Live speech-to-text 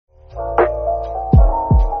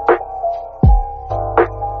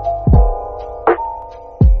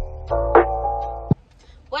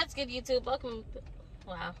YouTube? Welcome.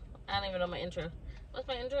 Wow, I don't even know my intro. What's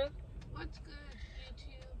my intro? What's good,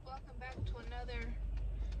 YouTube? Welcome back to another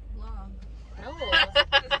vlog. No,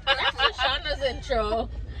 that's Shauna's intro.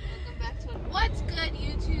 Welcome back to What's good,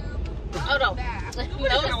 YouTube? Oh no, Back. no,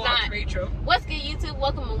 it's not. Rachael. What's good, YouTube?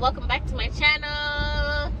 Welcome back to my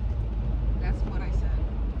channel. That's what I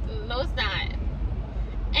said. No, it's not.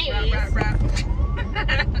 Anyways, Rap.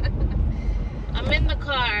 I'm in the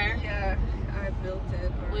car Yeah, I built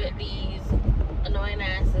it. with these annoying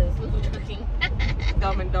asses. I'm joking.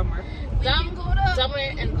 Dumb and Dumber. Dumber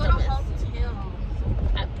and go to dumbest. hotel.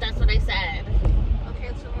 That's what I said. Okay,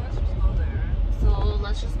 so let's just go there. So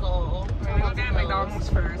let's just go. We're gonna go get McDonald's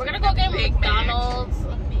first. We're gonna go get Big McDonald's.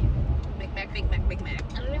 Mac. Big Mac.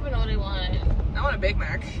 I don't even know what I want. I want a Big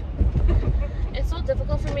Mac. It's so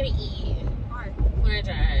difficult for me to eat Why? when I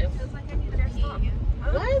drive. Feels like I need to pee. Stop.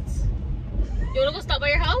 Huh? What? You wanna go stop by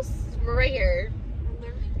your house? We're right here. I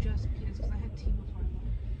literally just peed because I had tea before I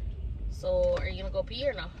left. So are you gonna go pee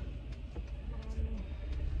or no?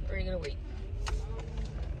 Or are you gonna wait?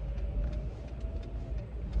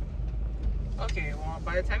 Okay, well,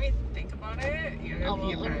 by the time you think about it, you're gonna pee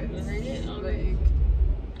your pants. Okay.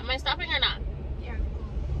 Am I stopping or not? Yeah,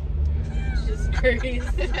 She's crazy.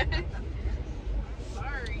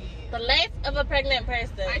 sorry. The life of a pregnant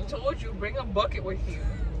person. I told you, bring a bucket with you.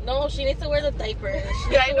 No, she needs to wear the diaper. She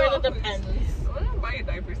needs Yeah, I to wear know. the Depends. I'm gonna buy you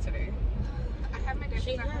diapers today. I have my diapers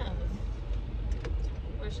She at home. has.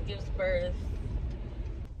 Where she gives birth.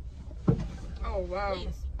 Oh, wow.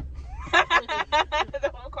 Please.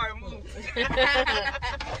 The whole car moved.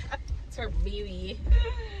 It's her baby.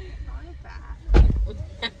 Not bad. What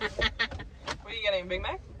are you getting, Big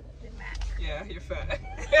Mac? Big Mac. Yeah, you're fat.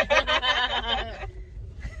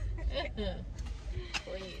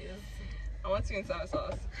 Please. I want sweet and sour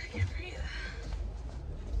sauce. I can't breathe.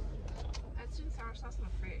 That's sweet and sour sauce in the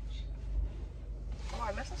fridge. Oh,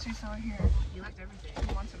 I left some sweet and sour here. You left everything.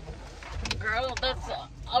 I want some. Girl, that's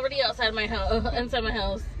already outside my house, inside my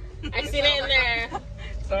house. I seen it in there,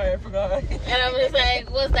 Sorry, I forgot. and I'm just like,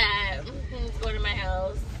 what's that? It's going to my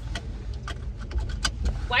house.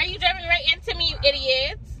 Why are you driving right into me, you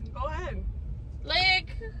idiots? Go ahead.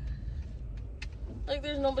 Like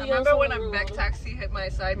there's nobody I else. remember on when the a road. Beck taxi hit my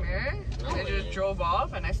side mirror No and way. just drove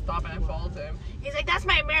off, and I stopped and I followed him. He's like, "That's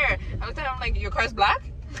my mirror." I looked at him like, "Your car's black?"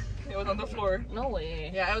 It was on the floor. No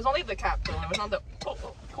way. Yeah, it was only the cap though. It was on the. Oh,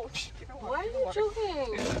 coach. Why are you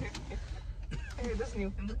joking? Hey, this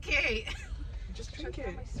new. Okay. Just drink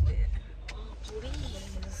it. My spit.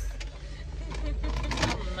 Please.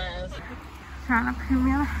 I'm a mess. Trying to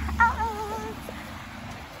premiere.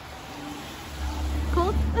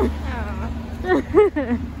 Cool.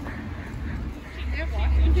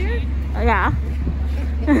 Yeah.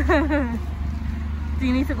 Do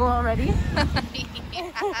you need to go already?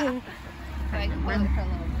 Like run for a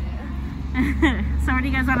little So where do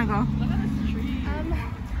you guys want to go?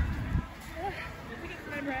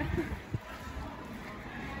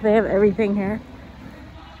 They have everything here.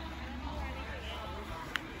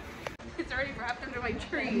 It's already wrapped under my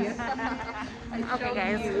tree. Okay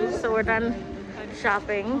guys, so we're done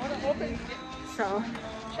shopping. So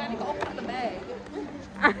Trying to open the bag.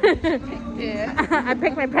 I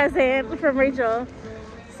picked my present from Rachel.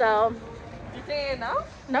 So You saying it now?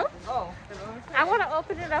 no, Oh. I want to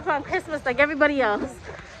open it up on Christmas like everybody else.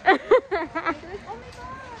 Okay,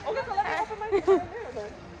 so let me open my mirror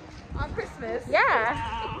then. On Christmas.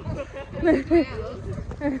 Yeah.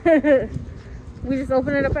 We just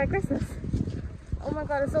open it up at Christmas. Oh my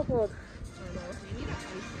god, it's so cold.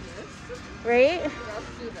 Right?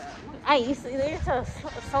 Ice. You need to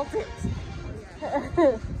salt it.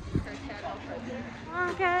 Come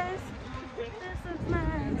on, guys. This is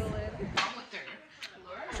nice.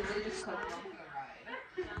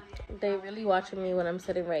 They really watching me when I'm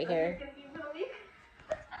sitting right here.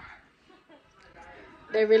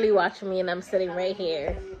 They're really watching me and I'm sitting right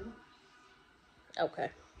here. Okay.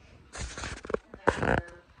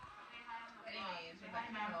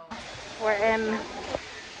 We're in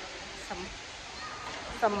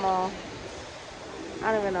some mall.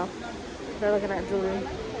 I don't even know. They're looking at jewelry.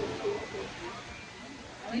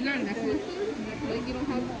 These are necklaces? Like you don't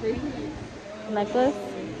have bracelets? Necklace?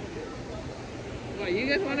 What, you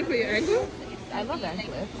guys want it for your ankle? I love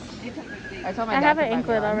anklets. I have an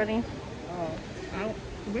anklet already. Oh.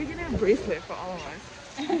 We're getting a bracelet for all of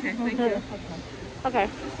us. Okay, thank you. Okay.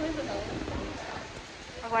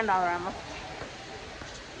 We're going to Dollarama.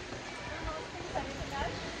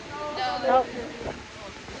 Nope.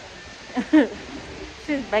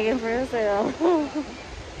 She's begging for a sale.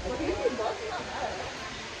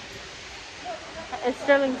 It's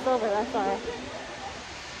sterling silver, that's why.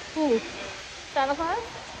 Who? Santa Claus?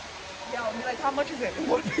 Yeah, I'll be like, how much is it?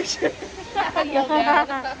 One picture. Yeah.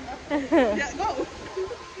 Yeah, go.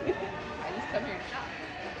 I just come here to shop.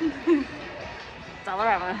 It's all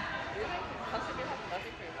around.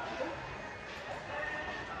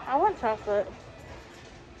 I want chocolate.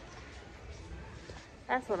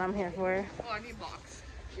 That's what I'm here for. Oh, I need box.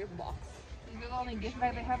 Your box. Look at all the gift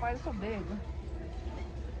bag they have. Why is it so big?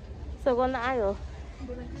 So go in the aisle.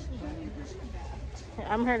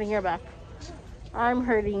 I'm hurting your back. I'm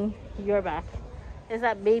hurting your back. It's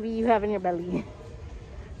that baby you have in your belly.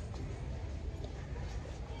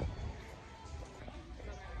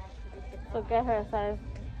 So get her a size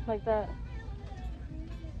like that.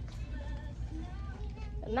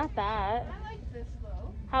 Not that. I like this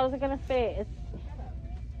though. How is it gonna fit?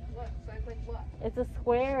 What? Size like what? It's a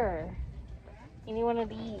square. You need one of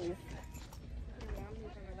these.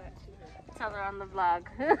 Tell her on the vlog.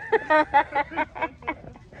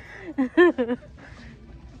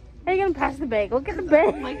 How you gonna pass the bag? Look at the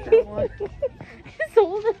bag. I like that one. It's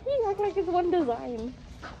so you act like it's one design.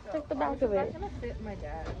 Check the back of it. It's not gonna fit my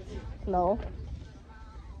dad. No.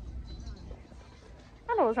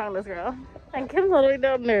 I know what's wrong with this girl. And Kim's all the way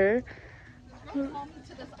down there. Girl called me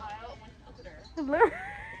to this aisle and went to her.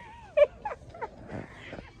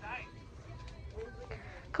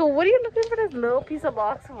 Cool. What are you looking for this little piece of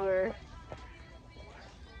box for?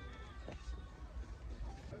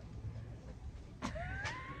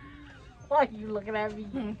 Why are you looking at me?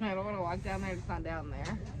 I don't want to walk down there. It's not down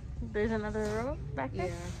there. There's another row back there?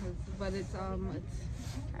 Yeah, but it's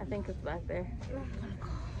I think it's back there.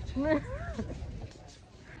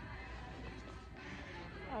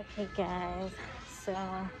 Okay guys, so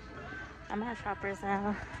I'm at Shoppers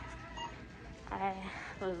now. I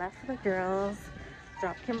left the girls,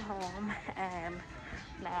 dropped him home, and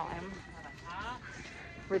now I'm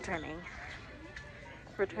returning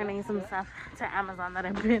some stuff to Amazon that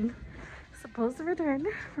I've been supposed to return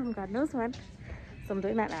from God knows when. So I'm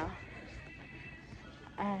doing that now.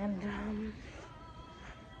 And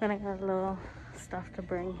then I got a little stuff to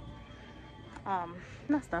bring.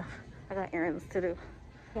 Not stuff, I got errands to do.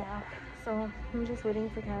 Yeah, so I'm just waiting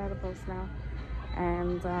for Canada Post now.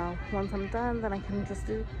 And once I'm done, then I can just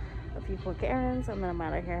do a few quick errands and then I'm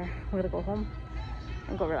out of here. I'm gonna go home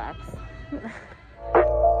and go relax.